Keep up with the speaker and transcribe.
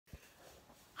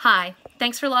Hi,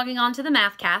 thanks for logging on to the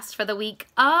MathCast for the week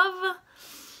of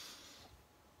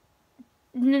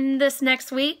this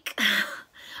next week.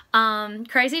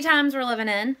 Crazy times we're living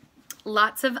in,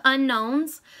 lots of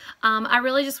unknowns. I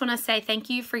really just want to say thank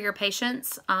you for your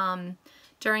patience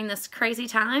during this crazy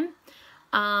time.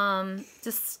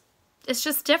 It's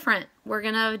just different. We're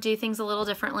gonna do things a little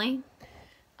differently.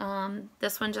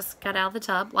 This one just got out of the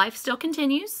tub. Life still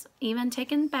continues, even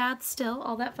taking baths still,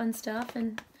 all that fun stuff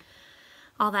and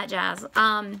all that jazz.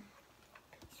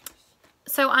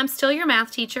 So I'm still your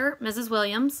math teacher, Mrs.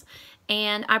 Williams,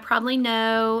 and I probably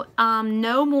know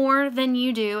no more than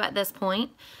you do at this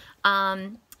point.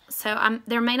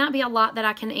 There may not be a lot that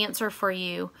I can answer for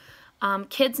you.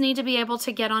 Kids need to be able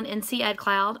to get on NC Ed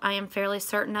Cloud. I am fairly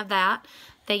certain of that.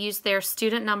 They use their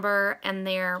student number and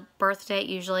their birth date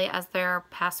usually as their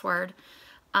password.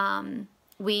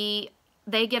 They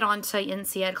get onto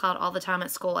NC Ed Cloud all the time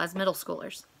at school as middle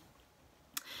schoolers.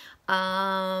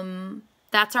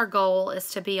 That's our goal, is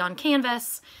to be on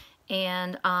Canvas.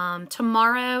 And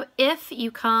tomorrow, if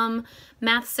you come,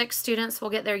 Math 6 students will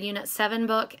get their Unit 7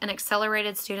 book, and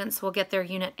Accelerated students will get their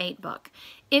Unit 8 book.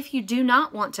 If you do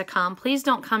not want to come, please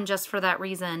don't come just for that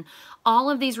reason. All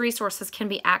of these resources can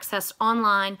be accessed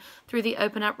online through the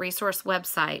Open Up Resource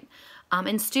website.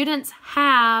 And students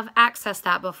have accessed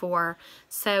that before,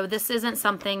 so this isn't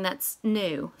something that's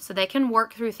new. So they can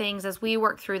work through things as we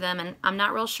work through them, and I'm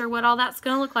not real sure what all that's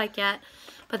going to look like yet,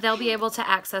 but they'll be able to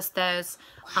access those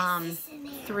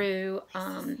through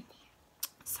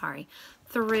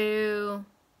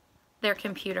their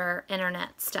computer,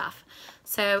 internet stuff.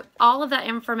 So all of that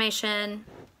information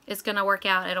is going to work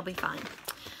out. It'll be fine.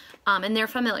 And they're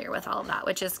familiar with all of that,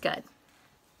 which is good.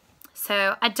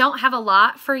 So I don't have a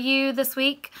lot for you this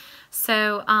week.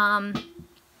 So I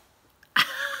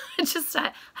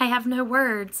have no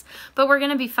words, but we're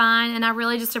going to be fine. And I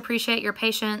really just appreciate your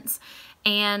patience.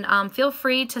 And feel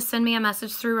free to send me a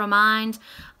message through Remind.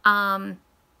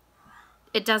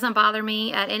 It doesn't bother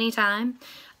me at any time.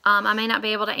 I may not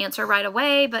be able to answer right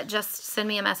away, but just send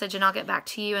me a message and I'll get back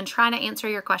to you and try to answer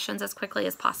your questions as quickly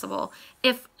as possible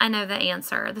if I know the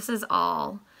answer. This is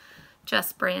all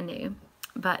just brand new.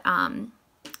 But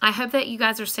I hope that you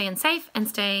guys are staying safe and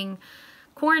staying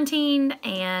quarantined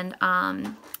and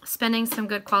spending some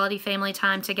good quality family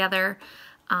time together.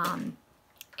 And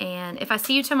if I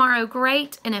see you tomorrow,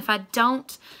 great. And if I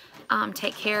don't,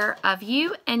 take care of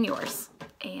you and yours.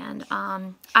 And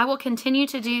I will continue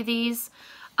to do these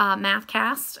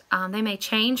MathCast. They may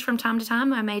change from time to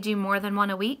time. I may do more than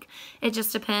one a week. It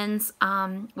just depends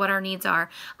what our needs are.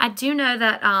 I do know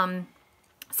that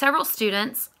several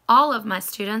students, all of my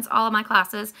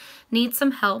classes, need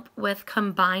some help with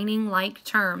combining like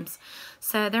terms.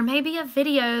 So there may be a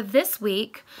video this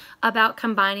week about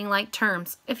combining like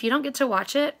terms. If you don't get to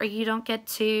watch it or you don't get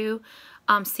to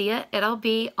see it, it'll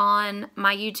be on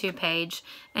my YouTube page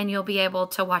and you'll be able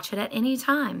to watch it at any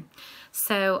time.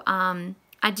 So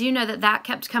I do know that that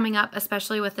kept coming up,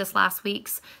 especially with this last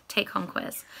week's take-home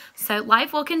quiz. So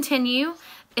life will continue.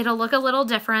 It'll look a little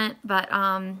different, but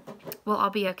we'll all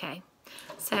be okay.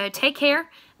 So take care,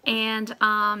 and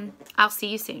I'll see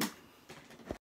you soon.